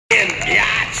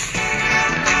Sing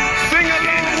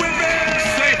along with me.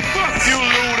 Say fuck you,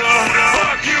 Luda.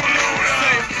 Fuck you, Luda.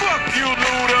 Say fuck you,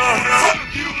 Luda.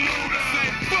 Fuck you, Luda.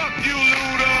 Say fuck you,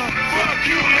 Luda. Fuck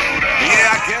you, Luda.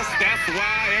 Yeah, I guess that's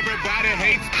why everybody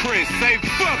hates Chris. Say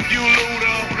fuck you,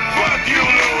 Luda. Fuck you,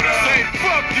 Luda. Say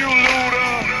fuck you,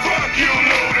 Luda. Fuck you,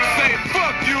 Luda. Say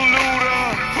fuck you,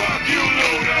 Luda. Fuck you,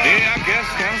 Luda. Yeah, I guess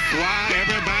that's why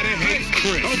everybody hates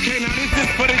Chris. Okay, now this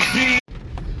is for the G.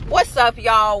 What's up,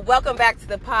 y'all? Welcome back to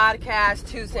the podcast,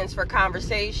 2 Cents for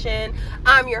Conversation.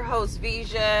 I'm your host,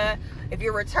 Vija. If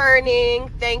you're returning,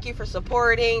 thank you for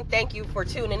supporting. Thank you for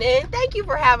tuning in. Thank you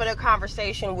for having a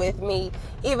conversation with me,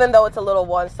 even though it's a little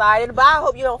one-sided. But I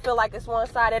hope you don't feel like it's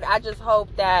one-sided. I just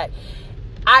hope that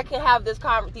I can have these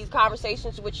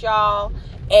conversations with y'all,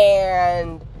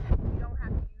 and you don't have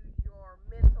to use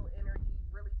your mental energy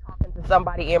really talking to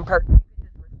somebody in person.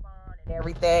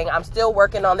 Everything. I'm still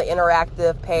working on the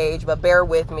interactive page, but bear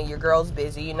with me. Your girl's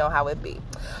busy. You know how it be.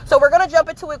 So we're going to jump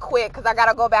into it quick because I got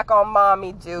to go back on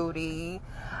mommy duty.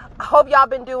 I hope y'all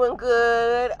been doing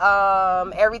good.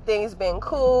 Everything's been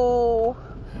cool.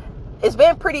 It's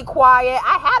been pretty quiet.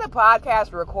 I had a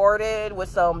podcast recorded with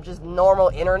some just normal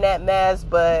internet mess,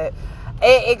 but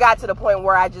it got to the point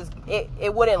where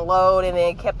it wouldn't load, and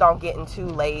then it kept on getting too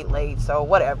late. So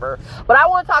whatever. But I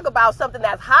want to talk about something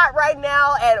that's hot right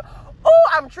now, and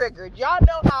I'm triggered. Y'all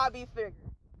know how I be figured.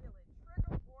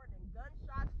 Trigger warning,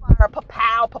 gunshots fired,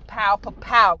 pa-pow, pa-pow,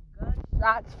 pa-pow.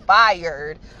 Gunshots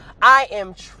fired. I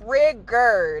am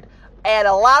triggered. And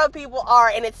a lot of people are,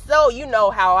 and it's so, you know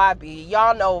how I be.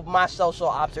 Y'all know my social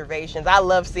observations. I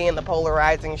love seeing the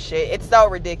polarizing shit. It's so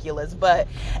ridiculous. But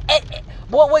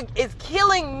what is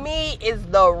killing me is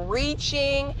the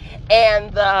reaching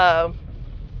and the,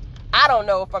 I don't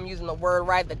know if I'm using the word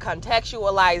right, the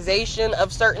contextualization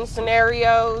of certain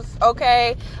scenarios.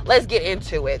 Okay, let's get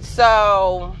into it.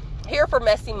 So, here for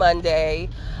Messy Monday.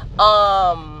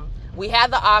 We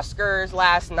had the Oscars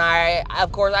last night.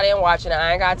 Of course, I didn't watch it.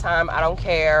 I ain't got time. I don't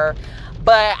care.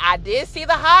 But I did see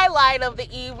the highlight of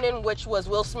the evening, which was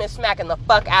Will Smith smacking the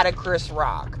fuck out of Chris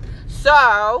Rock.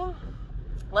 So,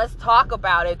 let's talk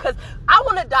about it, because I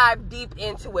want to dive deep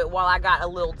into it while I got a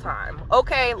little time.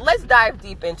 Okay, let's dive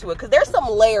deep into it, because there's some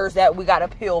layers that we got to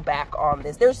peel back on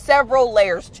this. There's several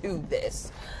layers to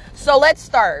this. So let's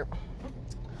start.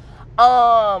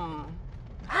 I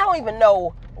don't even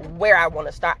know where I want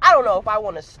to start. I don't know if I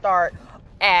want to start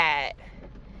at...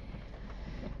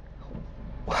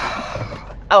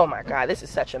 Oh my God, this is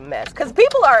such a mess. Because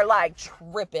people are like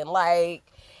tripping. Like,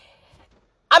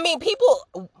 I mean,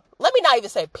 people... Let me not even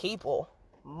say people.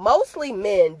 Mostly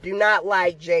men do not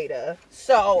like Jada.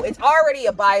 So it's already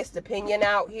a biased opinion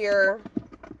out here.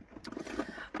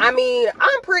 I mean,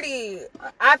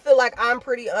 I feel like I'm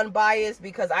pretty unbiased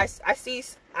because I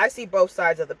see both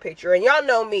sides of the picture. And y'all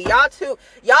know me.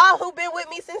 Y'all who been with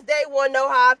me since day one know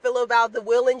how I feel about the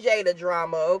Will and Jada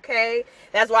drama, okay?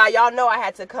 That's why y'all know I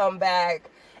had to come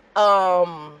back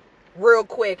real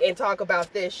quick and talk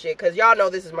about this shit, because y'all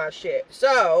know this is my shit.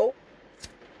 So,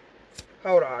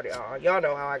 hold on, y'all. Y'all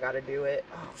know how I gotta do it.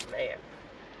 Oh, man.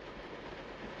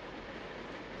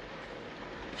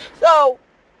 So,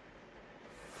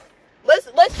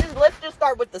 let's just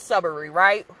start with the summary,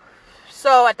 right?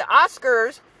 So, at the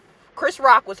Oscars, Chris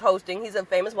Rock was hosting. He's a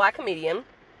famous black comedian,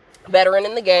 veteran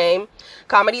in the game,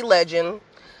 comedy legend.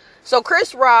 So,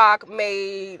 Chris Rock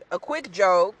made a quick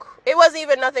joke. It wasn't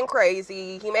even nothing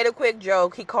crazy. He made a quick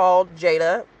joke. He called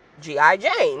Jada G.I.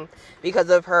 Jane because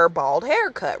of her bald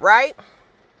haircut, right?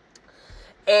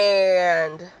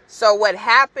 And so what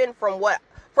happened from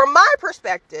my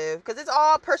perspective, because it's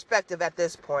all perspective at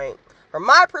this point. From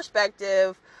my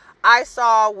perspective, I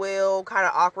saw Will kind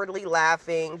of awkwardly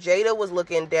laughing. Jada was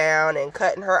looking down and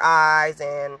cutting her eyes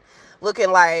and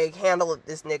looking like, handle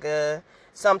this nigga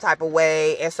some type of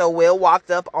way. And so Will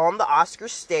walked up on the Oscar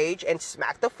stage and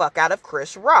smacked the fuck out of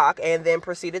Chris Rock, and then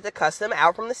proceeded to cuss him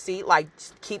out from the seat, like,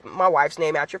 keep my wife's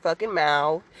name out your fucking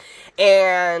mouth.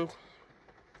 And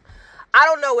I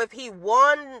don't know if he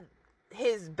won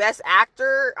his Best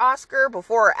Actor Oscar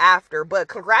before or after, but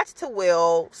congrats to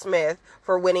Will Smith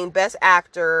for winning Best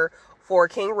Actor for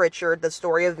King Richard, the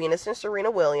story of Venus and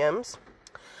Serena Williams.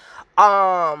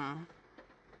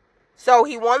 So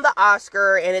he won the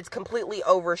Oscar, and it's completely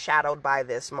overshadowed by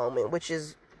this moment, which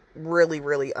is really,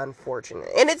 really unfortunate.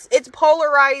 And it's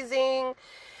polarizing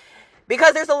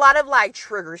because there's a lot of like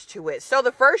triggers to it. So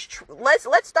the first,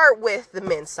 let's start with the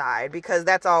men's side, because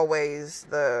that's always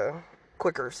the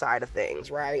quicker side of things,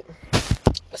 right?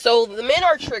 So the men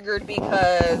are triggered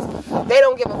because they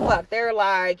don't give a fuck. They're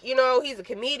like, he's a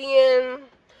comedian.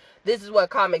 This is what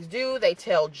comics do. They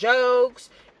tell jokes.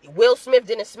 Will Smith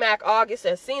didn't smack August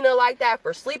Alsina like that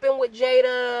for sleeping with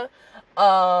Jada.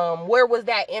 Where was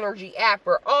that energy at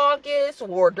for August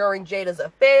or during Jada's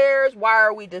affairs? Why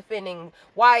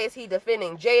is he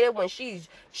defending Jada when she's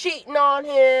cheating on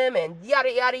him and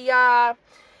yada yada yada?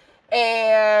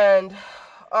 And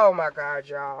oh my God,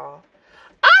 y'all.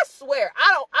 I swear,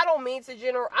 I don't mean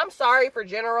to I'm sorry for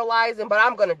generalizing, but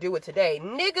I'm gonna do it today.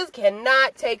 Niggas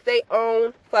cannot take their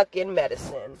own fucking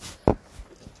medicine.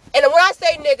 And when I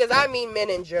say niggas, I mean men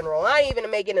in general. I ain't even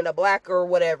making it a black or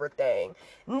whatever thing.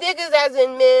 Niggas as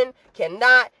in men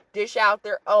cannot dish out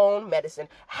their own medicine.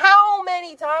 How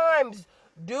many times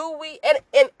do we,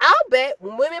 and I'll bet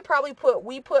women probably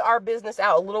we put our business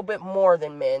out a little bit more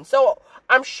than men. So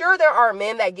I'm sure there are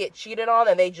men that get cheated on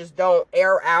and they just don't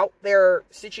air out their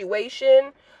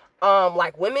situation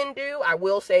like women do. I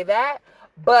will say that.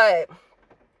 But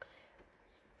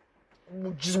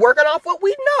just working off what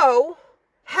we know,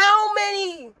 how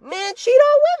many men cheat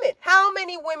on women? How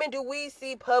many women do we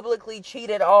see publicly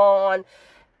cheated on,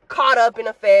 caught up in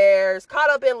affairs, caught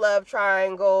up in love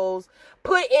triangles,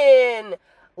 put in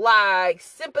like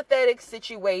sympathetic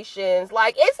situations?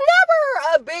 Like, it's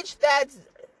never a bitch that's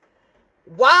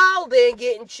wild and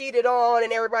getting cheated on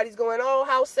and everybody's going, oh,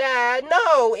 how sad.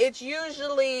 No, it's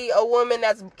usually a woman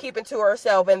that's keeping to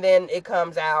herself and then it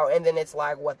comes out and then it's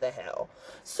like, what the hell?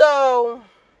 So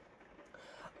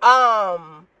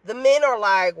the men are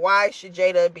like, why should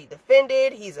Jada be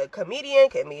defended? He's a comedian.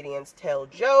 Comedians tell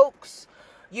jokes.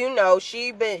 You know,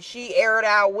 she aired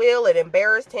out Will. It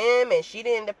embarrassed him, and she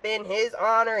didn't defend his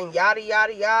honor, and yada,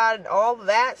 yada, yada, and all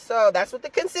that. So that's what the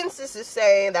consensus is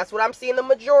saying. That's what I'm seeing the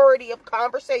majority of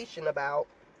conversation about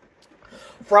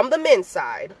from the men's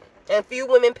side. And a few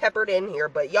women peppered in here,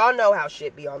 but y'all know how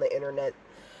shit be on the internet.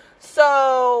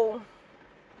 So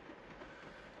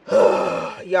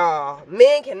y'all,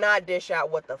 men cannot dish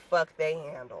out what the fuck they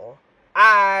handle.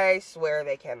 I swear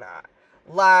they cannot.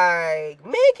 Like,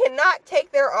 men cannot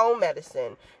take their own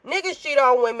medicine. Niggas cheat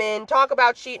on women, talk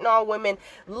about cheating on women,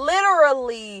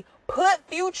 literally put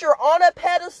Future on a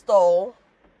pedestal,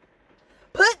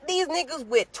 put these niggas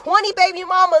with 20 baby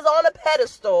mamas on a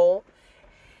pedestal,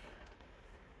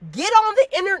 get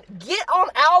on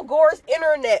Al Gore's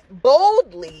internet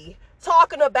boldly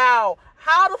talking about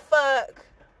how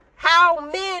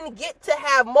men get to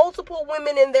have multiple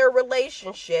women in their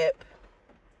relationship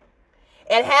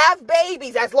and have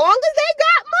babies as long as they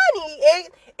got money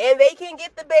and they can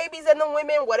get the babies and the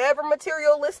women whatever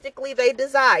materialistically they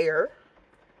desire,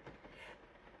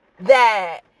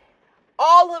 that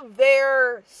all of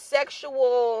their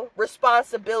sexual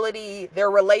responsibility, their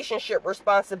relationship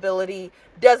responsibility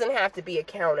doesn't have to be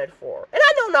accounted for. And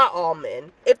I know not all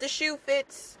men. If the shoe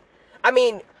fits,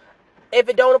 if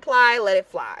it don't apply, let it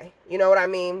fly. You know what I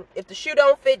mean? If the shoe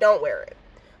don't fit, don't wear it.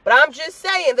 But I'm just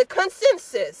saying, the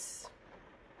consensus.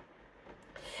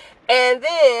 And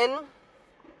then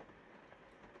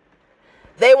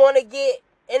they want to get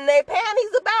in their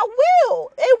panties about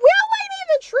Will. And Will ain't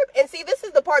even tripping. And see, this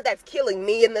is the part that's killing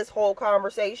me in this whole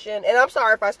conversation. And I'm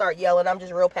sorry if I start yelling. I'm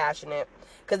just real passionate.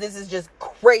 Because this is just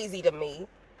crazy to me.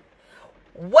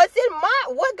 What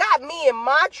got me in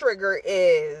my trigger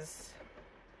is,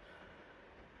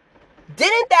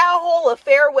 didn't that whole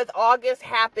affair with August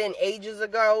happen ages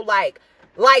ago? Like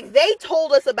they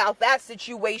told us about that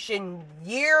situation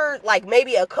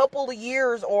maybe a couple of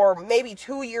years or maybe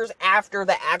 2 years after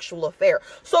the actual affair.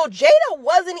 So Jada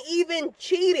wasn't even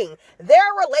cheating.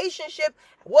 Their relationship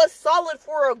was solid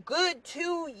for a good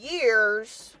 2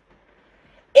 years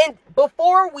and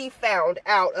before we found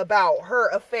out about her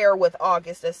affair with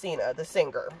August Alsina, the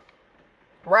singer.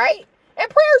 Right? And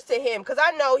prayers to him, because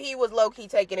I know he was low-key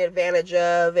taken advantage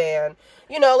of, and,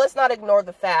 let's not ignore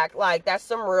the fact, that's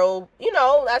some real,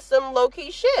 that's some low-key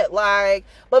shit,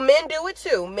 but men do it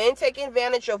too. Men take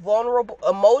advantage of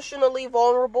emotionally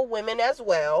vulnerable women as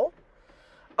well,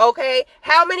 okay?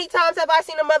 How many times have I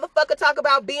seen a motherfucker talk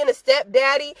about being a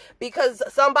stepdaddy because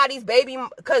somebody's baby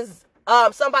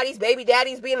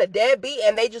daddy's being a deadbeat,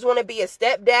 and they just want to be a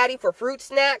stepdaddy for fruit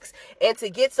snacks and to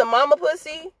get some mama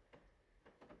pussy?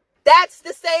 That's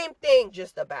the same thing,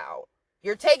 just about.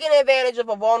 You're taking advantage of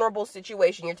a vulnerable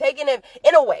situation. You're taking it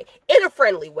in a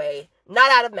friendly way,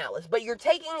 not out of malice, but you're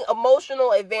taking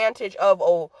emotional advantage of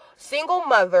a single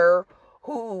mother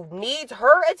who needs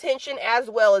her attention as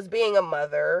well as being a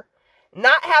mother,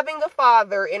 not having a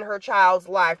father in her child's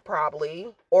life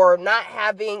probably, or not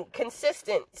having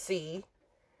consistency,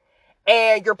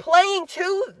 and you're playing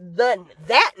to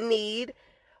that need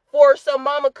for some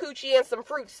mama coochie and some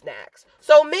fruit snacks.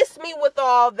 So miss me with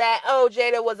all that, oh,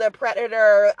 Jada was a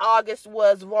predator, August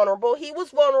was vulnerable. He was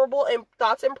vulnerable, and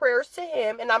thoughts and prayers to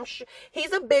him, and I'm sure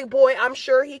he's a big boy. I'm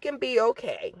sure he can be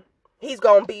okay. He's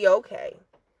gonna be okay.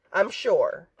 I'm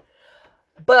sure.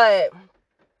 But,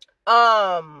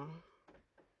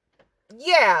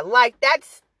 yeah, like,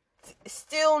 that's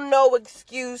still no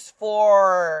excuse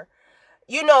for,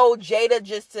 Jada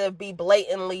just to be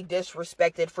blatantly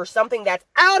disrespected for something that's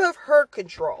out of her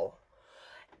control.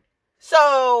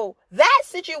 So that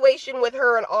situation with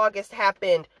her in August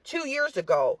happened 2 years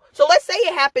ago. So let's say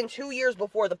it happened 2 years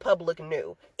before the public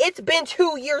knew. It's been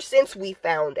 2 years since we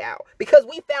found out, because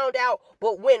we found out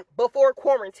before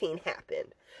quarantine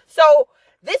happened. So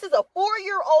this is a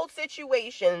 4-year-old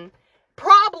situation,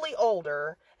 probably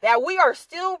older, that we are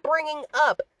still bringing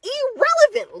up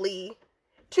irrelevantly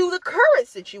to the current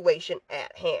situation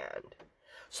at hand.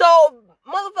 So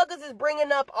motherfuckers is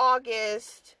bringing up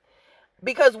August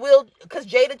because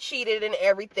Jada cheated and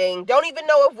everything. Don't even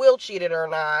know if Will cheated or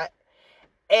not.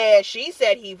 And she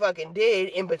said he fucking did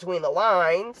in between the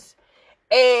lines.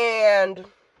 And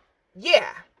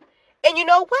yeah. And you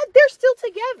know what? They're still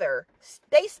together.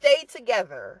 They stayed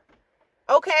together.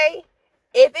 Okay?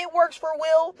 If it works for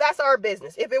Will, that's our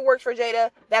business. If it works for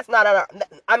Jada, that's not our,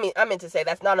 I meant to say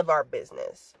that's none of our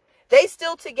business. They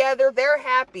still together. They're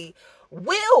happy.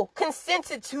 Will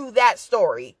consented to that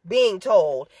story being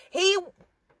told. He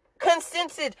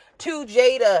consented to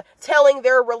Jada telling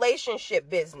their relationship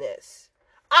business.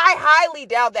 I highly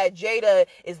doubt that Jada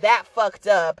is that fucked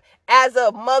up as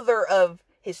a mother of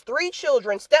his 3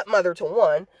 children, stepmother to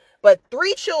one, but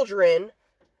 3 children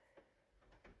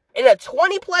in a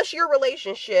 20-plus year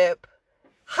relationship,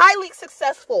 highly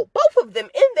successful, both of them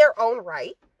in their own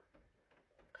right,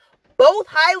 both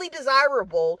highly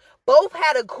desirable, both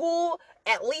had a cool,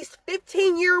 at least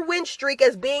 15-year win streak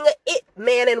as being an it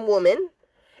man and woman.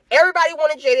 Everybody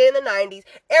wanted Jada in the 90s.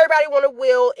 Everybody wanted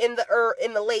Will in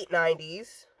the late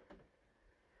 90s.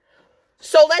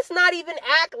 So let's not even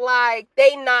act like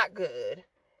they not good.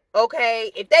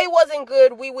 Okay? If they wasn't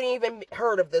good, we wouldn't even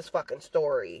heard of this fucking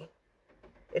story.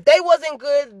 If they wasn't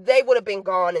good, they would have been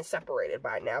gone and separated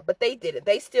by now. But they didn't.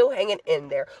 They still hanging in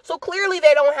there. So clearly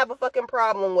they don't have a fucking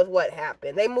problem with what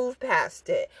happened. They moved past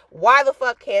it. Why the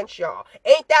fuck can't y'all?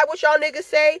 Ain't that what y'all niggas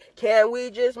say? Can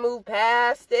we just move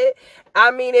past it?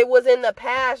 I mean, it was in the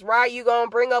past, right? You gonna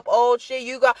bring up old shit.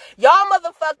 Y'all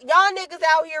niggas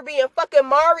out here being fucking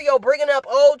Mario, bringing up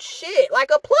old shit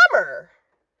like a plumber.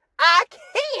 I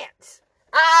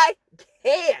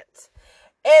can't.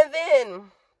 And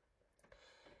then,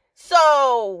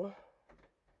 so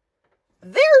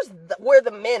there's where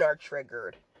the men are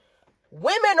triggered.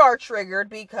 Women are triggered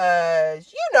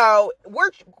because, to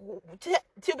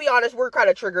be honest, we're kind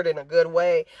of triggered in a good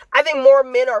way. I think more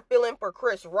men are feeling for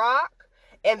Chris Rock,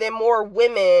 and then more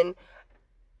women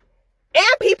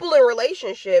and people in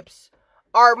relationships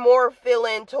are more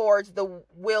feeling towards the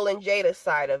Will and Jada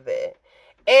side of it.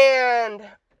 And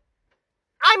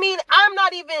I mean, I'm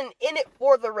not even in it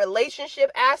for the relationship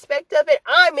aspect of it.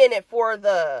 I'm in it for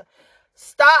the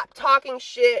stop talking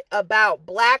shit about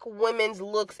black women's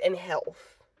looks and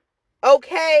health.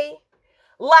 Okay?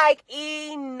 Like,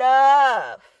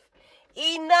 enough.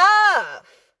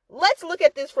 Let's look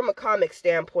at this from a comic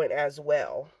standpoint as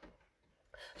well.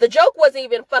 The joke wasn't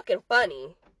even fucking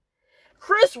funny.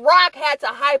 Chris Rock had to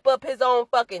hype up his own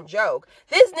fucking joke.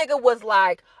 This nigga was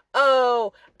like,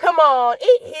 oh, come on,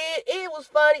 it hit, it was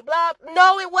funny, blah.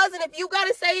 No, it wasn't. If you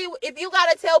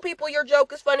gotta tell people your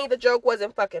joke is funny, the joke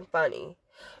wasn't fucking funny.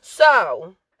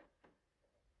 So,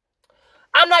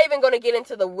 I'm not even going to get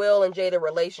into the Will and Jada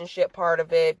relationship part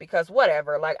of it, because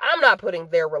whatever, like, I'm not putting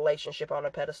their relationship on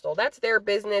a pedestal. That's their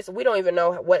business. We don't even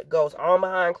know what goes on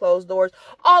behind closed doors.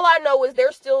 All I know is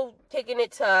they're still kicking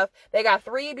it tough. They got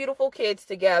 3 beautiful kids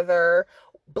together,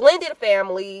 blended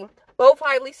family, both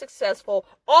highly successful.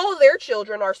 All their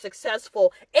children are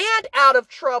successful and out of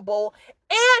trouble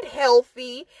and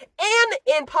healthy and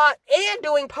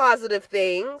doing positive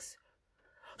things.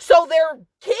 So their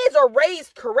kids are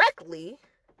raised correctly.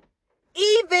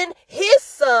 Even his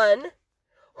son,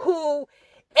 who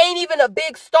ain't even a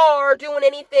big star doing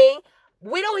anything,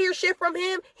 we don't hear shit from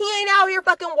him. He ain't out here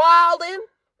fucking wilding.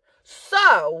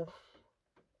 So,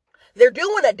 they're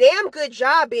doing a damn good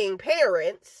job being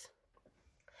parents.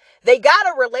 They got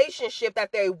a relationship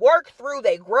that they work through,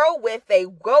 they grow with, they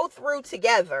go through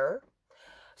together.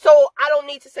 So I don't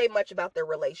need to say much about their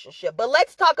relationship. But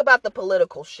let's talk about the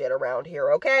political shit around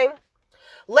here, okay?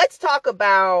 Let's talk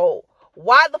about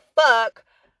why the fuck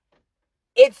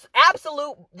it's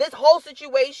absolute, this whole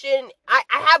situation, I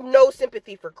have no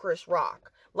sympathy for Chris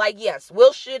Rock. Like, yes,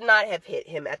 Will should not have hit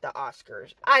him at the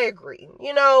Oscars. I agree.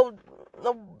 You know,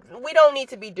 we don't need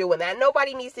to be doing that.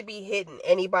 Nobody needs to be hitting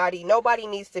anybody. Nobody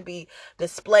needs to be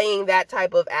displaying that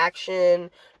type of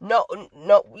action. No,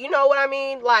 you know what I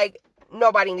mean? Like,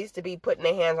 nobody needs to be putting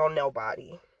their hands on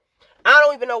nobody. I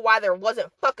don't even know why there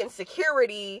wasn't fucking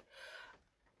security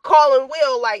calling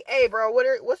Will like, hey, bro,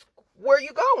 where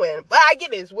you going? But I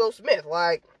get it, it's Will Smith.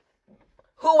 Like,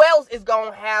 who else is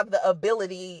gonna have the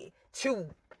ability to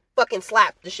fucking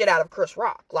slap the shit out of Chris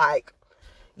Rock? Like,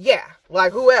 yeah,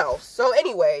 like who else? So,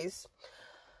 anyways,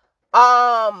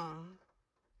 I'm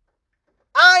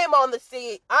on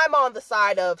the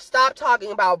side of stop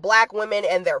talking about black women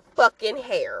and their fucking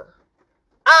hair.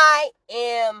 I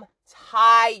am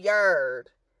tired.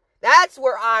 That's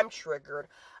where I'm triggered.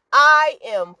 I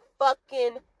am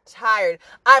fucking tired.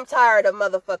 I'm tired of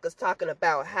motherfuckers talking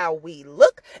about how we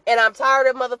look, and I'm tired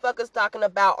of motherfuckers talking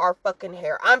about our fucking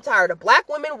hair. I'm tired of black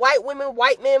women,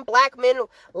 white men, black men,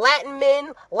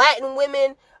 Latin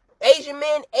women, Asian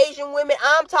men, Asian women.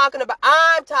 I'm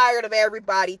tired of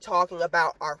everybody talking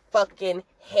about our fucking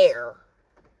hair.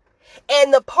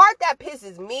 And the part that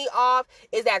pisses me off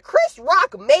is that Chris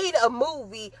Rock made a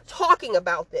movie talking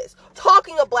about this,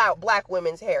 talking about black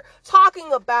women's hair,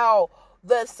 talking about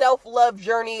the self-love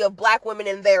journey of black women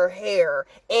and their hair.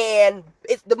 And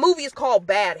the movie is called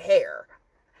Bad Hair.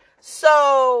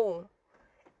 So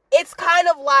it's kind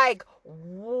of like,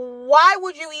 why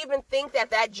would you even think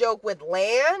that joke would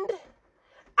land?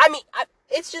 I mean,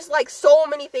 it's just like so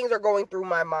many things are going through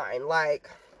my mind. Like,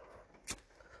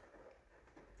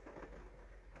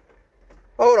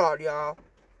 hold on, y'all.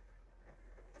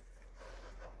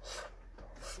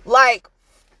 Like,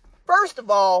 first of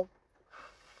all,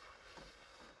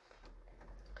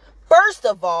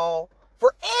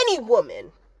 for any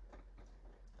woman,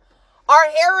 our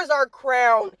hair is our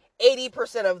crown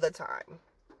 80% of the time.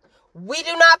 We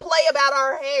do not play about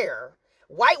our hair.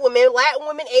 White women, Latin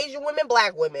women, Asian women,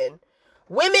 black women.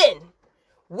 Women,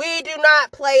 we do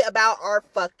not play about our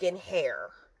fucking hair.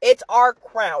 It's our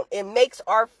crown. It makes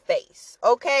our face,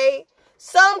 okay?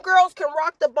 Some girls can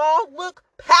rock the ball. Look,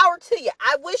 power to you.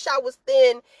 I wish I was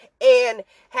thin and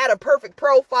had a perfect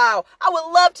profile. I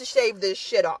would love to shave this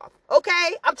shit off,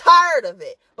 okay? I'm tired of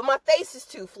it, but my face is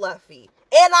too fluffy.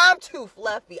 And I'm too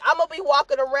fluffy. I'm going to be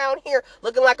walking around here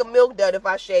looking like a milk dud if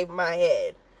I shave my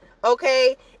head,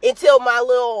 okay? Until my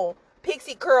little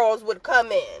pixie curls would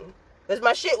come in. Because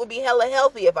my shit would be hella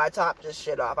healthy if I topped this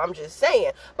shit off. I'm just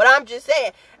saying. But I'm just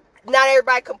saying, not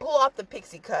everybody can pull off the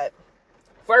pixie cut.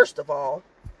 First of all,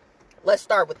 let's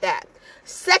start with that.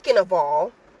 Second of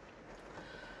all,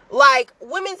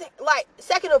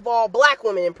 second of all, black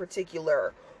women in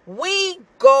particular, we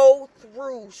go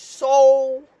through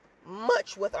so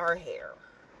much with our hair.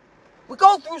 We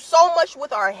go through so much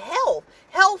with our health.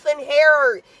 Health and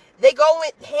hair, they go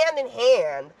hand in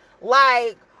hand.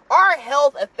 Like, our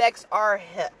health affects our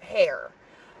hair.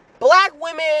 Black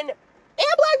women and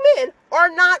black men are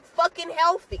not fucking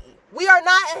healthy. We are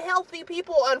not a healthy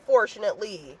people,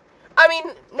 unfortunately. I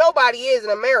mean, nobody is in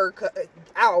America,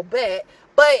 I'll bet.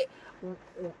 But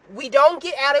we don't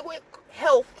get adequate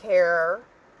health care.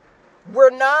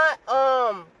 We're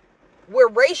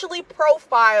racially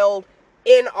profiled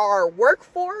in our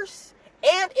workforce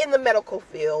and in the medical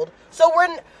field. So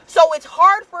it's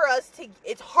hard for us to,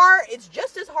 it's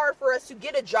just as hard for us to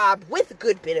get a job with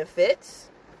good benefits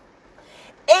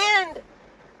and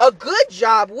a good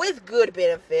job with good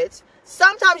benefits.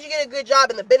 Sometimes you get a good job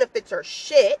and the benefits are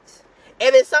shit.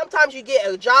 And then sometimes you get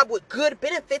a job with good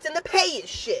benefits and the pay is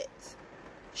shit.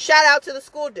 Shout out to the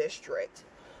school district.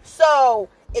 So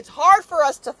it's hard for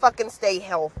us to fucking stay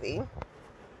healthy.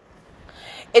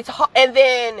 And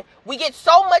then we get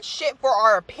so much shit for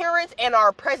our appearance and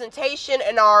our presentation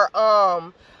and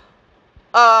our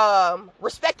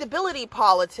respectability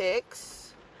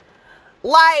politics.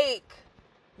 Like,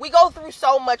 we go through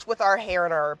so much with our hair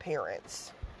and our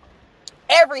appearance.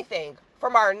 Everything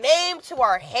from our name to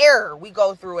our hair, we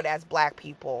go through it as black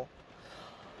people.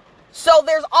 So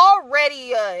there's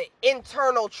already a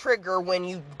internal trigger when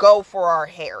you go for our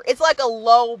hair. It's like a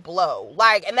low blow.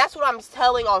 Like, and that's what I'm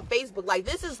telling on Facebook. Like,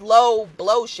 this is low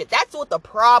blow shit. That's what the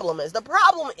problem is. The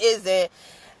problem isn't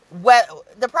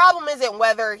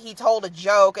whether he told a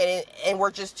joke and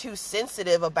we're just too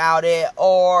sensitive about it,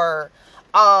 or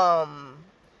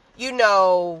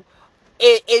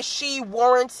is she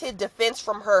warranted defense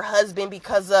from her husband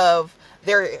because of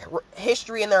their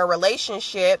history and their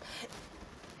relationship.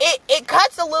 It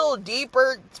cuts a little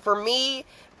deeper for me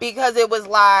because it was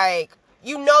like,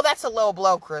 that's a low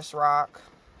blow, Chris Rock.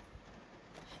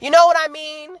 You know what I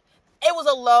mean? It was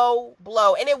a low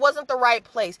blow, and it wasn't the right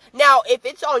place. Now, if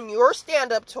it's on your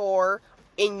stand-up tour,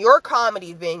 in your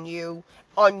comedy venue,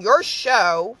 on your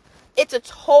show, it's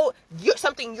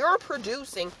something you're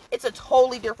producing. It's a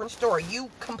totally different story.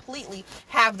 You completely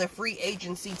have the free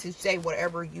agency to say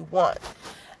whatever you want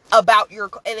about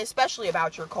and especially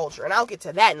about your culture. And I'll get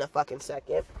to that in a fucking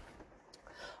second.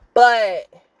 But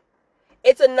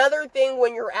it's another thing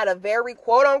when you're at a very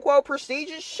quote unquote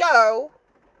prestigious show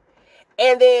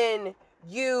and then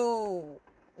you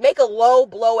make a low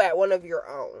blow at one of your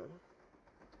own.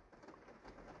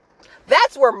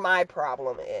 That's where my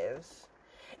problem is.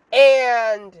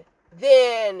 And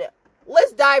then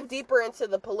let's dive deeper into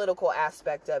the political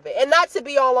aspect of it. And not to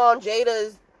be all on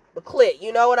Jada's clit,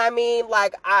 you know what I mean?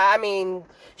 Like, I'm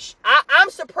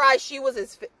surprised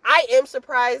I am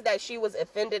surprised that she was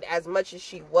offended as much as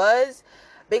she was.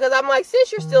 Because I'm like,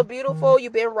 sis, you're still beautiful.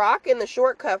 You've been rocking the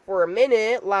shortcut for a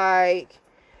minute. Like,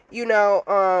 you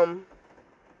know,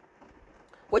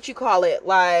 what you call it?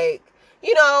 Like,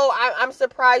 you know, I'm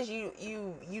surprised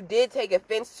you did take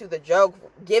offense to the joke,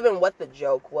 given what the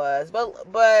joke was.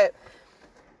 But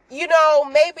you know,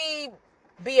 maybe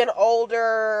being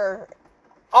older,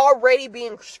 already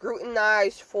being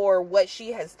scrutinized for what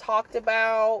she has talked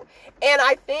about, and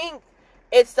I think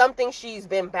it's something she's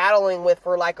been battling with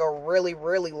for like a really,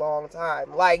 really long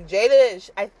time. Like Jada,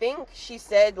 I think she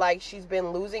said like she's been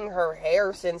losing her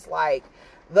hair since like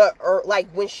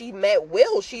when she met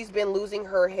Will, she's been losing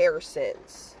her hair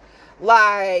since.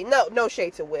 Like, no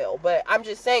shade to Will, but I'm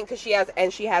just saying because she has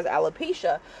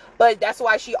alopecia. But that's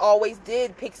why she always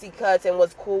did pixie cuts and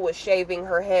was cool with shaving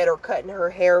her head or cutting her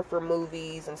hair for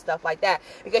movies and stuff like that.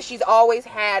 Because she's always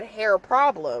had hair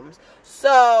problems.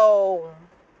 So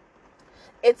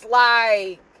it's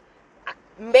like,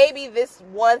 maybe this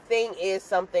one thing is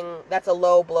something that's a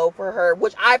low blow for her,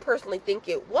 which I personally think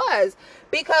it was,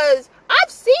 because I've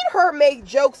seen her make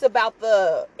jokes about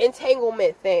the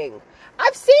entanglement thing.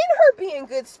 I've seen her be in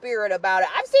good spirit about it.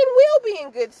 I've seen Will be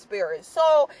in good spirit.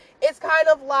 So it's kind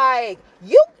of like,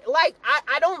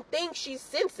 I don't think she's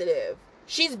sensitive.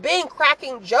 She's been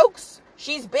cracking jokes.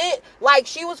 She's been, like,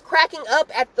 she was cracking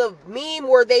up at the meme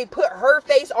where they put her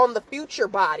face on the Future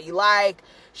body. Like,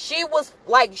 she was,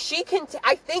 like,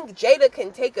 I think Jada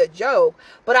can take a joke,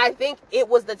 but I think it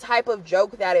was the type of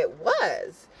joke that it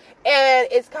was. And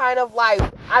it's kind of like,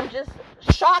 I'm just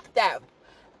shocked that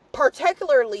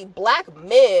particularly black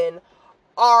men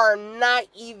are not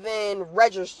even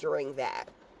registering that.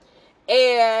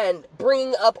 And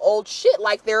bringing up old shit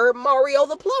like they're Mario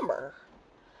the Plumber.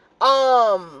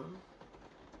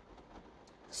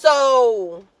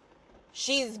 So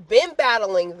she's been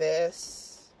battling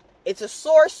this. It's a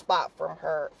sore spot for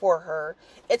her.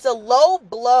 It's a low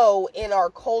blow in our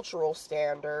cultural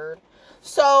standard.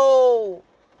 So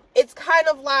it's kind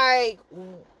of like,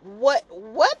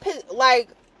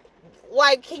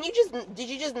 did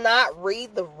you just not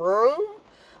read the room?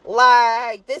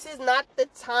 Like, this is not the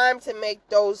time to make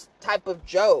those type of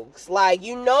jokes. Like,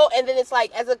 you know, and then it's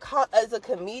like, as a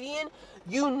comedian,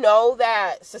 you know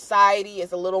that society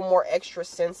is a little more extra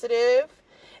sensitive.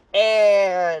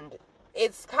 And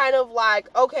it's kind of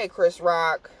like, okay, Chris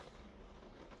Rock,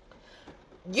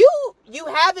 you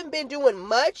haven't been doing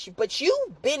much, but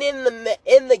you've been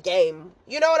in the game.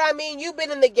 You know what I mean? You've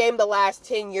been in the game the last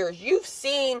 10 years. You've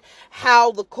seen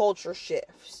how the culture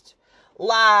shifts.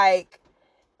 Like,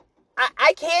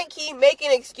 I can't keep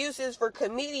making excuses for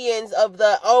comedians of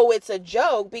it's a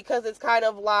joke, because it's kind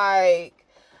of like,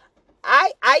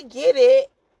 I get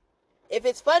it. If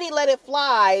it's funny, let it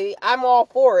fly. I'm all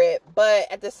for it.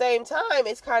 But at the same time,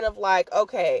 it's kind of like,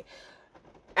 okay,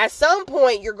 at some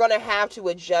point you're going to have to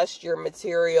adjust your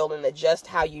material and adjust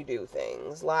how you do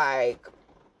things. Like,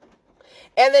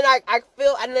 and then I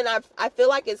feel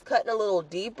like it's cutting a little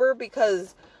deeper,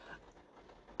 because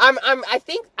I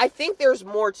think there's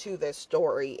more to this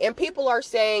story. And people are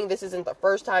saying this isn't the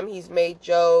first time he's made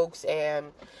jokes, and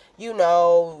you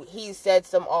know, he said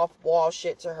some off-wall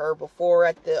shit to her before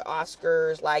at the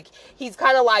Oscars. Like, he's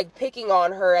kind of like picking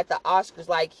on her at the Oscars,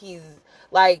 like he's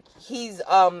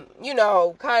you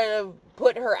know, kind of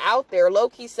putting her out there,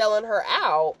 low-key selling her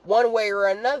out one way or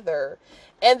another.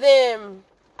 And then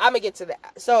I'm gonna get to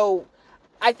that. So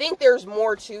I think there's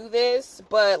more to this,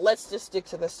 but let's just stick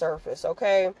to the surface,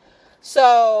 okay?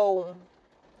 So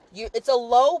it's a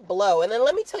low blow, and then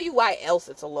let me tell you why else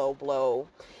it's a low blow.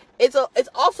 It's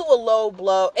also a low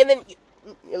blow, and then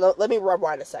let me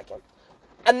rewind a second.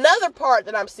 Another part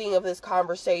that I'm seeing of this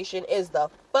conversation is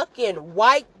the fucking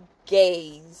white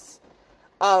gaze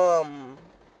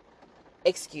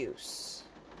excuse.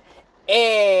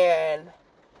 And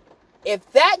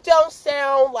If that don't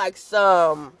sound like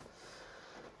some,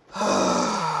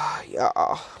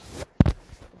 y'all,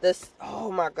 this,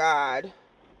 oh my God,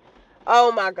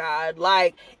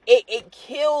 like, it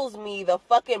kills me, the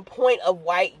fucking point of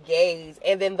white gaze,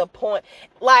 and then the point,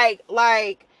 like,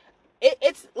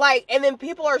 it's like, and then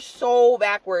people are so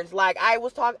backwards. Like, I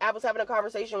was having a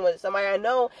conversation with somebody I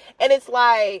know, and it's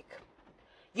like,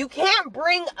 you can't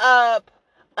bring up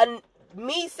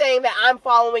me saying that I'm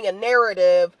following a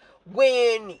narrative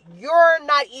when you're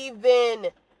not even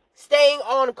staying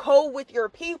on code with your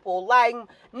people. Like,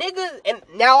 niggas, and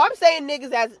now I'm saying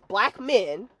niggas as black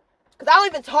men, because I don't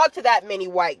even talk to that many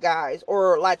white guys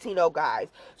or Latino guys.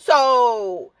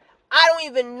 So I don't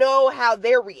even know how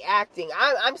they're reacting.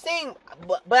 I'm saying,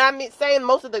 but I'm saying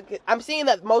I'm seeing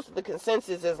that most of the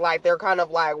consensus is like, they're kind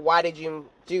of like, why did you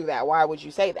do that? Why would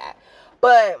you say that?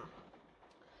 But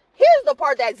here's the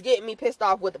part that's getting me pissed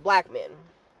off with the black men.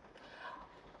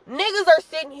 Niggas are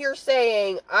sitting here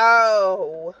saying,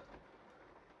 oh,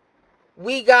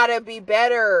 we gotta be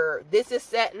better. This is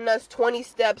setting us 20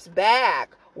 steps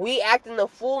back. We acting the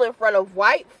fool in front of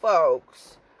white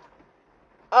folks.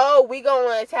 Oh, we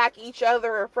gonna attack each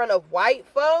other in front of white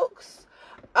folks?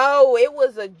 Oh, it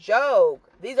was a joke.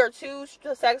 These are two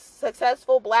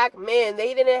successful black men.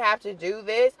 They didn't have to do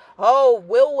this. Oh,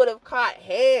 Will would have caught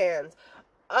hands.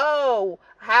 Oh,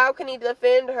 how can he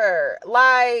defend her?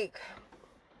 Like,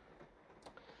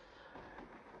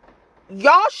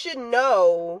 y'all should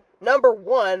know, number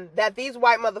one, that these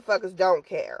white motherfuckers don't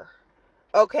care.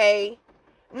 Okay?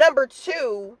 Number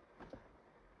two,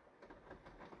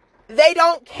 they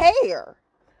don't care.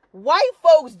 White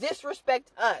folks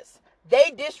disrespect us.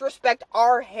 They disrespect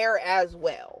our hair as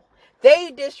well.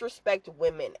 They disrespect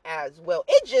women as well.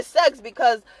 It just sucks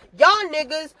because y'all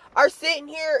niggas are sitting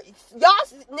here, y'all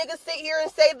niggas sit here and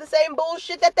say the same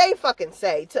bullshit that they fucking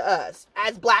say to us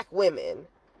as black women.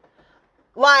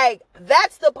 Like,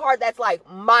 that's the part that's like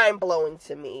mind-blowing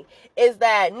to me, is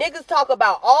that niggas talk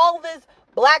about all this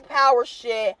black power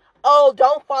shit. Oh,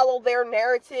 don't follow their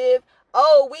narrative.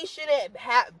 Oh, we shouldn't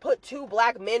put two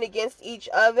black men against each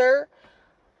other.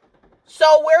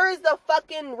 So where is the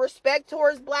fucking respect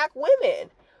towards black women?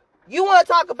 You want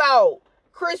to talk about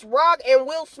Chris Rock and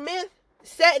Will Smith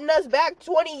setting us back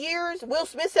 20 years? Will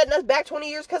Smith setting us back 20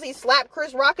 years because he slapped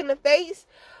Chris Rock in the face?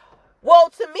 Well,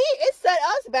 to me, it set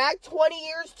us back 20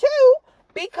 years too,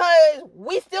 because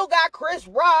we still got Chris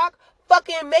Rock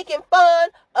fucking making fun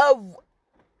of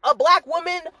a black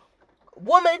woman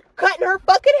cutting her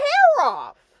fucking hair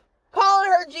off, calling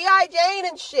her G.I. Jane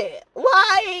and shit.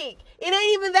 Like, it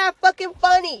ain't even that fucking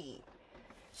funny.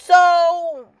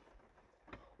 So,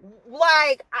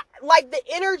 like the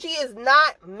energy is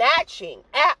not matching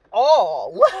at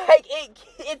all. Like,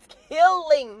 it's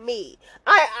killing me.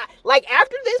 I like,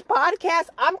 after this podcast,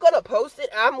 I'm gonna post it.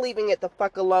 I'm leaving it the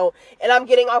fuck alone, and I'm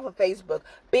getting off of Facebook,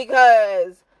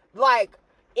 because like,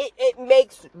 it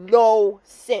makes no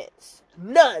sense,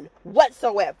 none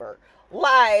whatsoever.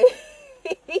 Like,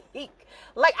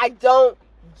 like, I don't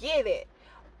get it.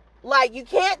 Like, you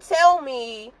can't tell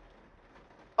me,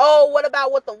 oh, what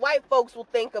about what the white folks will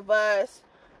think of us,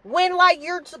 when, like,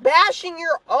 you're bashing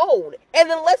your own. And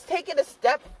then let's take it a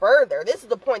step further. This is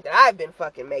the point that I've been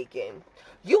fucking making.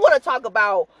 You want to talk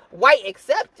about white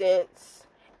acceptance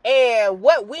and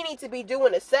what we need to be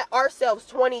doing to set ourselves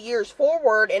 20 years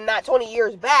forward and not 20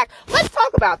 years back. Let's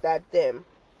talk about that then.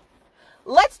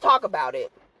 Let's talk about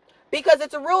it. Because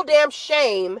it's a real damn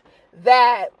shame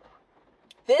that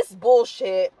this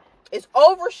bullshit is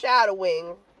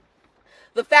overshadowing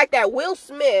the fact that Will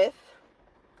Smith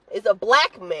is a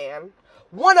black man,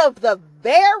 one of the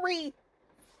very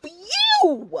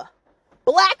few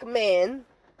black men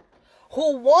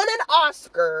who won an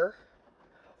Oscar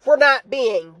for not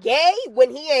being gay when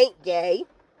he ain't gay,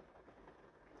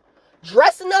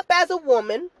 dressing up as a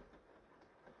woman,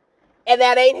 and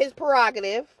that ain't his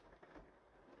prerogative,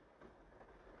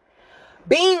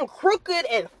 being crooked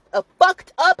and a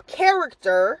fucked up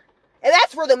character, and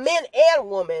that's for the men and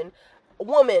women,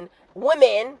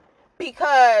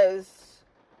 because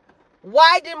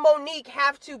why did Monique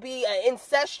have to be an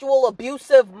incestual,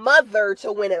 abusive mother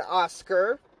to win an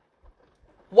Oscar?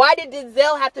 Why did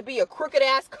Denzel have to be a crooked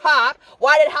ass cop?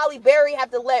 Why did Halle Berry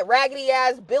have to let raggedy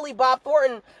ass Billy Bob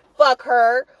Thornton fuck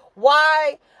her?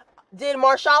 Why did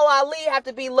Mahershala Ali have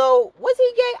to be low? Was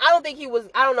he gay? I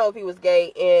don't know if he was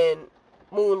gay in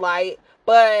Moonlight,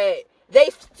 but they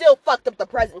still fucked up the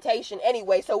presentation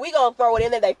anyway, so we gonna throw it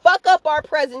in there. They fuck up our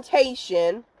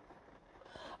presentation.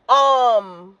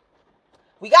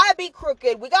 We gotta be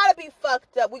crooked. We gotta be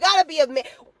fucked up. We gotta be a man.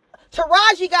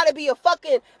 Taraji got to be a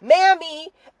fucking mammy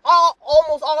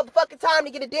almost all the fucking time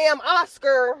to get a damn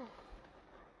Oscar.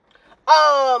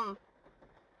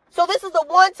 So this is the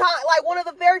one time, like one of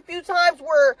the very few times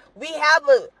where we have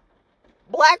a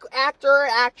black actor or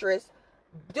actress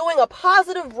doing a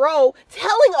positive role,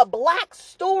 telling a black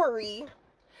story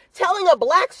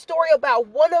about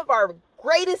one of our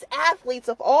greatest athletes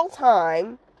of all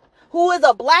time, who is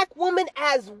a black woman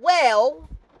as well.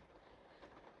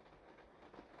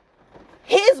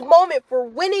 His moment for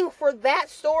winning for that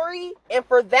story and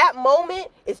for that moment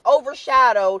is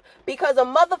overshadowed because a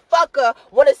motherfucker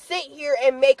want to sit here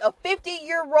and make a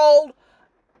 50-year-old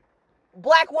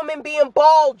black woman being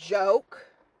bald joke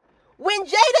when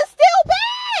Jada's still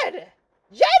bad.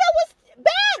 Jada was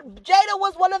bad. Jada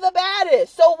was one of the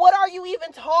baddest. So what are you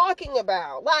even talking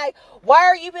about? Like, why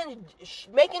are you even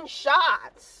making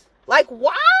shots? Like,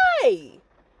 why?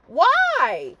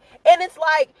 Why? And it's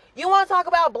like, you want to talk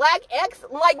about like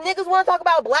niggas want to talk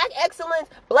about black excellence,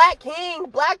 black kings,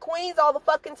 black queens all the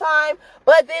fucking time.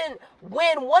 But then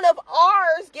when one of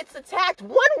ours gets attacked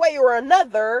one way or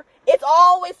another, it's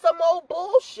always some old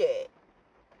bullshit.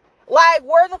 Like,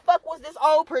 where the fuck was this,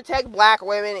 protect black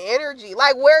women energy?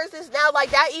 Like, where is this now?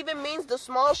 Like, that even means the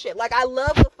small shit. Like, I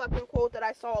love the fucking quote that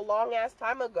I saw a long ass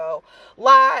time ago.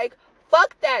 Like,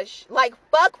 fuck that like,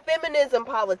 fuck feminism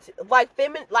politics.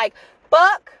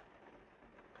 Fuck,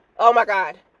 oh my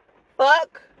God.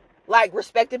 Fuck, like,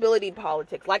 respectability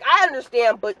politics. Like, I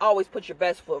understand, but always put your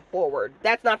best foot forward.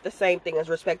 That's not the same thing as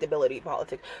respectability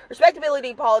politics.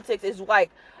 Respectability politics is like,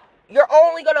 you're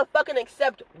only gonna fucking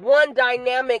accept one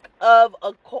dynamic of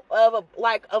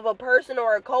a person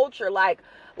or a culture. Like,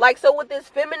 so with this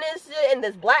feminist shit and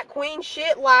this black queen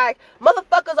shit, like,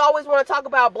 motherfuckers always want to talk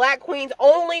about black queens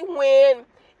only when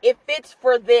it fits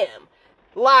for them.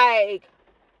 Like,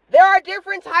 there are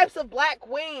different types of black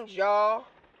queens, y'all.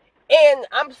 And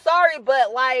I'm sorry,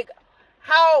 but like,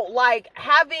 how, like,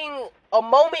 having a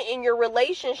moment in your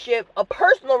relationship, a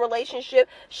personal relationship,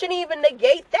 shouldn't even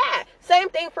negate that. Same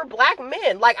thing for black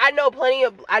men. Like, I know plenty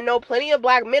of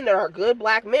black men that are good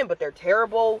black men, but they're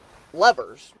terrible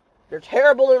lovers. They're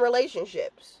terrible in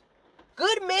relationships.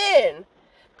 Good men.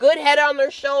 Good head on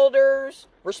their shoulders,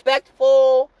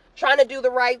 respectful, trying to do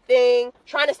the right thing,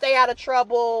 trying to stay out of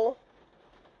trouble,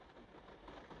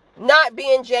 not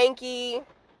being janky,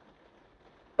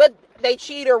 but they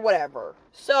cheat or whatever.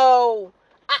 So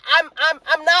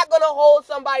I'm not gonna hold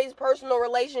somebody's personal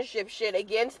relationship shit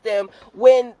against them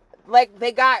when, like,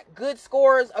 they got good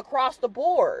scores across the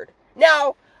board.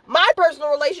 Now, my personal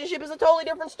relationship is a totally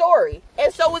different story,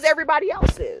 and so is everybody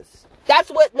else's. That's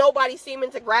what nobody's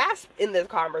seeming to grasp in this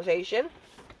conversation.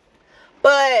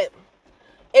 But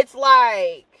it's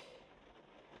like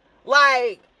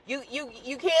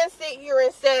you can't sit here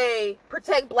and say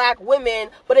protect black women,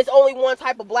 but it's only one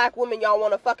type of black woman y'all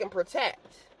want to fucking protect.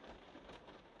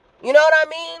 You know what I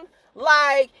mean?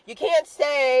 Like, you can't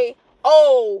say,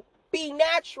 oh, be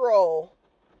natural,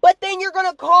 but then you're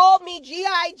gonna call me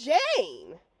G.I.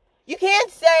 Jane. You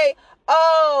can't say,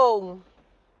 oh,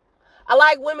 I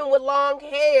like women with long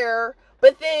hair,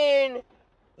 but then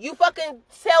you fucking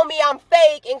tell me I'm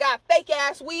fake and got fake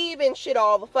ass weave and shit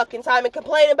all the fucking time and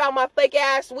complain about my fake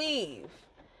ass weave.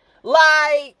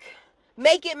 Like,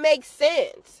 make it make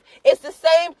sense. It's the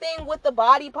same thing with the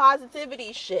body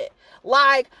positivity shit.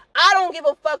 Like, I don't give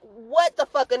a fuck what the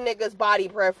fuck a nigga's body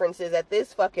preference is at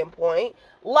this fucking point.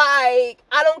 Like,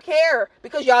 I don't care,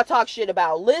 because y'all talk shit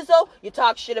about Lizzo, you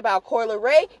talk shit about Coi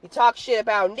Leray, you talk shit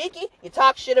about Nicki, you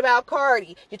talk shit about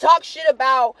Cardi, you talk shit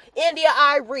about India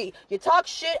Irie, you talk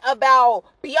shit about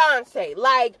Beyonce.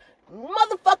 Like,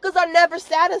 motherfuckers are never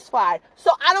satisfied.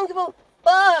 So I don't give a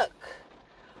fuck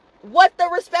what the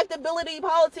respectability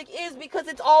politic is, because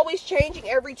it's always changing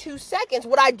every 2 seconds.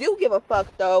 What I do give a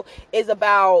fuck, though, is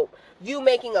about you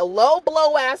making a low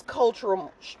blow ass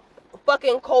cultural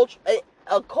fucking culture,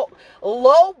 a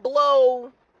low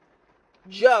blow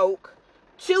joke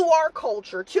to our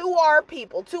culture, to our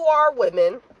people, to our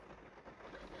women,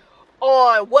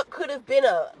 on what could have been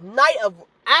a night of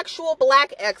actual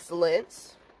black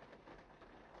excellence,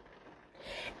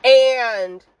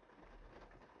 and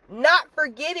not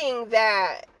forgetting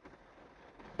that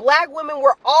black women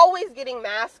were always getting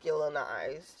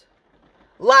masculinized.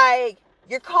 Like,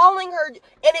 you're calling her, and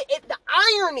the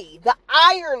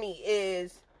irony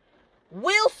is,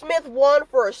 Will Smith won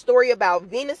for a story about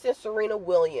Venus and Serena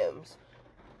Williams.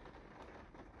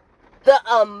 The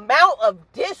amount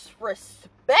of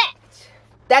disrespect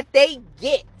that they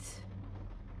get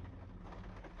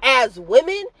as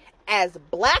women, as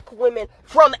black women,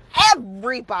 from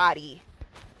everybody.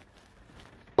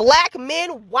 Black men,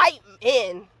 white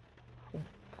men,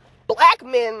 black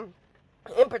men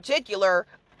in particular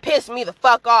pissed me the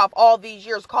fuck off all these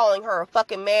years, calling her a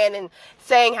fucking man and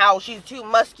saying how she's too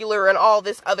muscular and all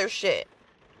this other shit.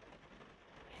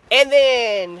 And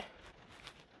then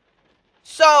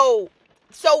so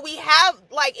we have,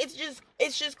 like, it's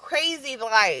just crazy,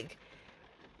 like,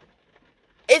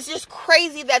 it's just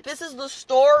crazy that this is the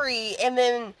story, and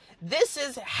then this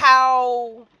is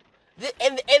how,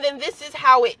 and then this is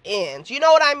how it ends. You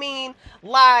know what I mean?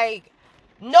 Like,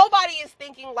 nobody is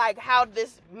thinking, like, how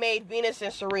this made Venus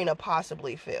and Serena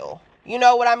possibly feel. You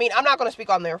know what I mean? I'm not going to speak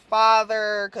on their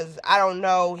father, because I don't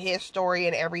know his story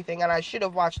and everything, and I should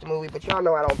have watched the movie, but y'all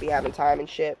know I don't be having time and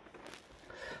shit.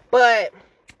 But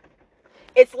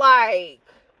it's like,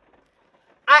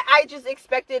 I just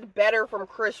expected better from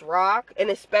Chris Rock, and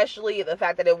especially the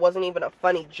fact that it wasn't even a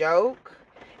funny joke.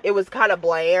 It was kind of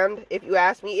bland, if you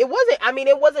ask me. It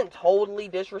wasn't totally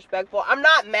disrespectful. I'm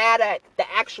not mad at the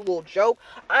actual joke.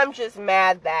 I'm just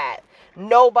mad that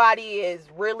nobody is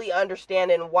really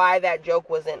understanding why that joke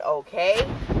wasn't okay,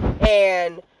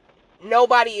 and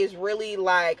nobody is really,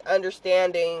 like,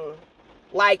 understanding,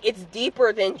 like, it's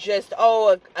deeper than just,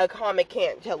 oh, a comic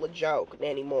can't tell a joke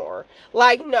anymore.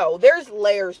 Like, no, there's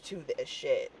layers to this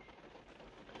shit.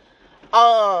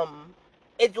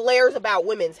 It's layers about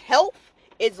women's health.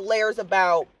 It's layers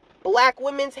about black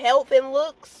women's health and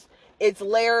looks. It's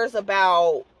layers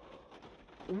about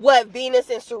what Venus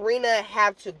and Serena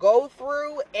have to go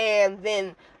through. And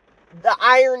then the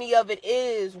irony of it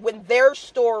is, when their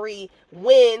story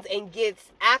wins and gets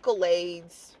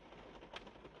accolades,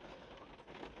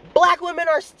 black women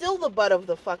are still the butt of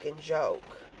the fucking joke.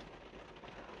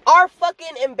 Our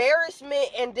fucking embarrassment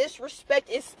and disrespect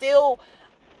is still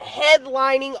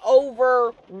headlining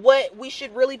over what we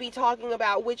should really be talking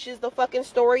about, which is the fucking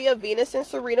story of Venus and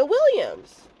Serena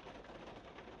Williams.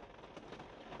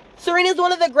 Serena's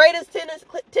one of the greatest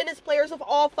tennis players of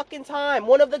all fucking time.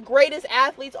 One of the greatest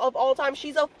athletes of all time.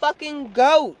 She's a fucking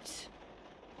GOAT.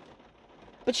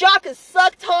 But y'all can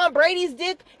suck Tom Brady's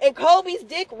dick and Kobe's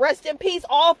dick, rest in peace,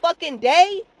 all fucking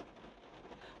day.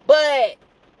 But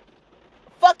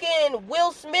fucking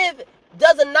Will Smith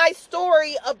does a nice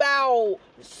story about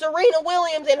Serena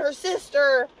Williams and her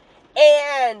sister,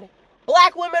 and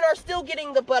black women are still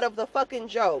getting the butt of the fucking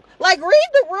joke. Like, read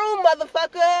the room,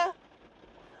 motherfucker.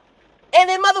 And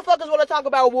then motherfuckers want to talk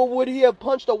about, well, would he have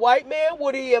punched a white man?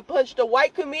 Would he have punched a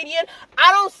white comedian?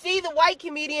 I don't see the white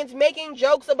comedians making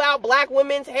jokes about black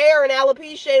women's hair and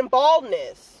alopecia and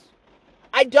baldness.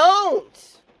 I don't.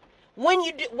 And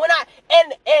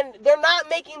they're not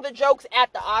making the jokes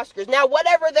at the Oscars. Now,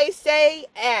 whatever they say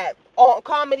on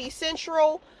Comedy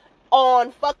Central,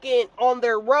 on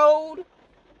their road,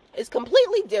 is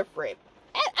completely different.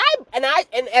 And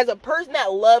as a person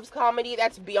that loves comedy,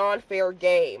 that's beyond fair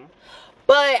game.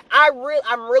 But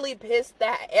I'm really pissed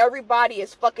that everybody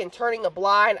is fucking turning a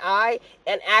blind eye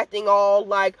and acting all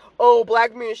like, oh,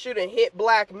 black men shouldn't hit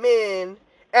black men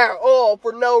at all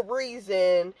for no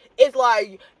reason. It's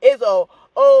like,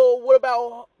 oh, what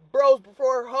about bros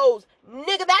before hoes?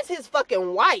 Nigga, that's his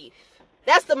fucking wife.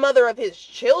 That's the mother of his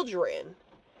children.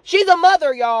 She's a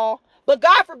mother, y'all. But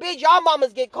God forbid y'all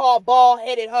mamas get called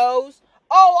bald-headed hoes.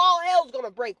 Oh, all hell's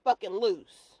gonna break fucking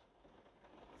loose.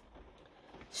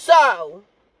 So,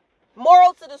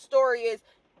 moral to the story is,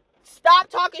 stop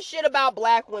talking shit about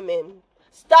black women.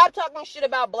 Stop talking shit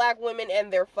about black women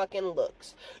and their fucking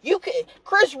looks.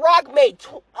 Chris Rock made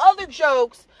other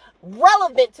jokes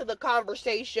relevant to the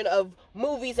conversation of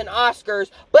movies and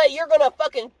Oscars, but you're gonna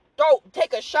fucking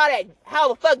take a shot at how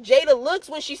the fuck Jada looks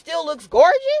when she still looks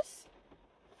gorgeous?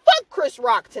 Fuck Chris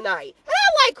Rock tonight. And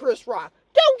I like Chris Rock.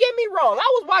 Don't get me wrong.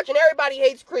 I was watching Everybody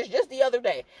Hates Chris just the other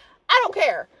day. I don't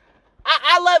care.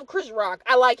 I love Chris Rock.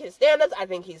 I like his stand-ups. I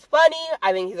think he's funny.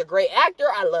 I think he's a great actor.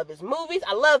 I love his movies.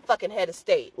 I love fucking Head of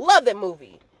State. Love that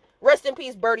movie. Rest in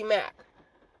peace, Bertie Mac.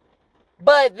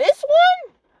 But this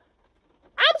one,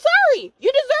 I'm sorry.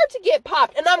 You deserve to get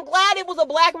popped. And I'm glad it was a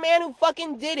black man who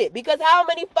fucking did it. Because how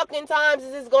many fucking times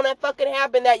is this gonna fucking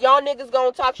happen that y'all niggas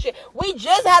gonna talk shit? We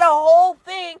just had a whole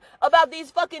thing about these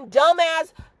fucking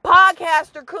dumbass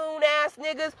podcaster coon ass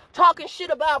niggas talking shit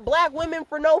about black women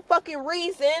for no fucking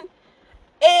reason.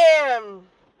 And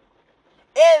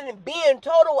being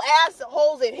total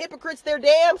assholes and hypocrites their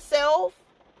damn self.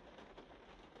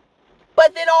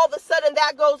 But then all of a sudden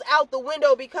that goes out the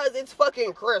window because it's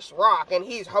fucking Chris Rock and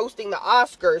he's hosting the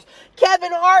Oscars.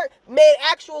 Kevin Hart made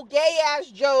actual gay ass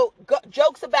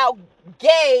jokes about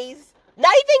gays.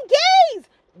 Not even gays.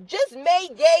 just made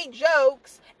gay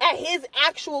jokes at his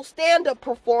actual stand-up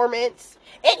performance,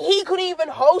 and he couldn't even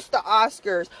host the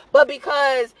Oscars. But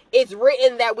because it's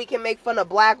written that we can make fun of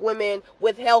black women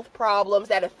with health problems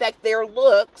that affect their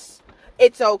looks,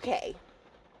 it's okay.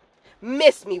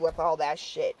 Miss me with all that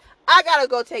shit. I gotta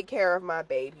go take care of my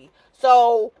baby.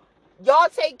 So, y'all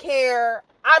take care.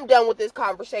 I'm done with this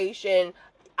conversation.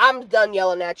 I'm done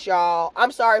yelling at y'all.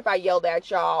 I'm sorry if I yelled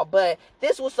at y'all, but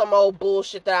this was some old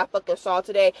bullshit that I fucking saw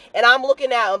today. And I'm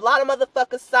looking at a lot of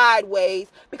motherfuckers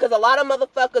sideways because a lot of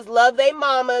motherfuckers love their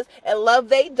mamas and love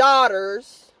their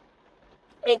daughters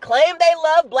and claim they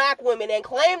love black women and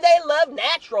claim they love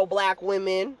natural black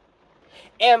women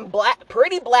and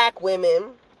pretty black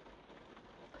women,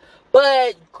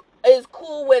 but is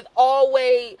cool with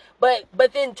always, but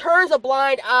then turns a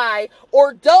blind eye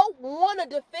or don't want to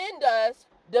defend us,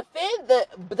 defend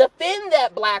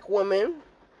that black woman,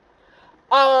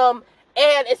 and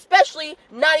especially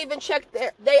not even check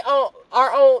their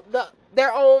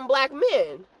own black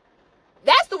men.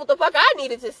 That's what the fuck I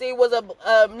needed to see was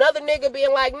another nigga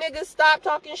being like, niggas stop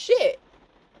talking shit.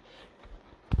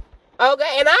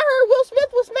 Okay, and I heard Will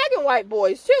Smith was smacking white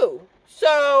boys too.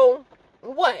 So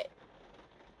what?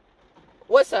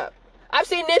 What's up? I've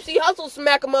seen Nipsey Hussle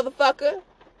smack a motherfucker.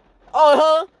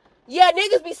 Yeah,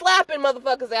 niggas be slapping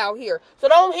motherfuckers out here. So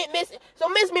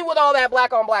miss me with all that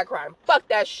black on black crime. Fuck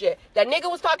that shit. That nigga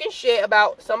was talking shit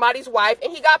about somebody's wife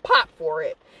and he got popped for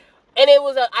it. And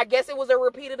I guess it was a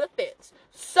repeated offense.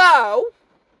 So,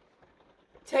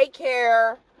 take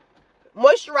care.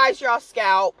 Moisturize your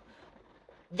scalp.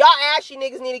 Y'all ashy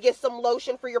niggas need to get some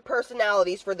lotion for your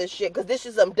personalities for this shit. Because this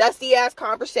is some dusty ass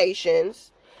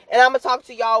conversations. And I'm going to talk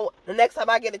to y'all the next time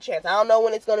I get a chance. I don't know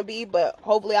when it's going to be, but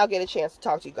hopefully I'll get a chance to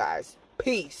talk to you guys.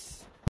 Peace.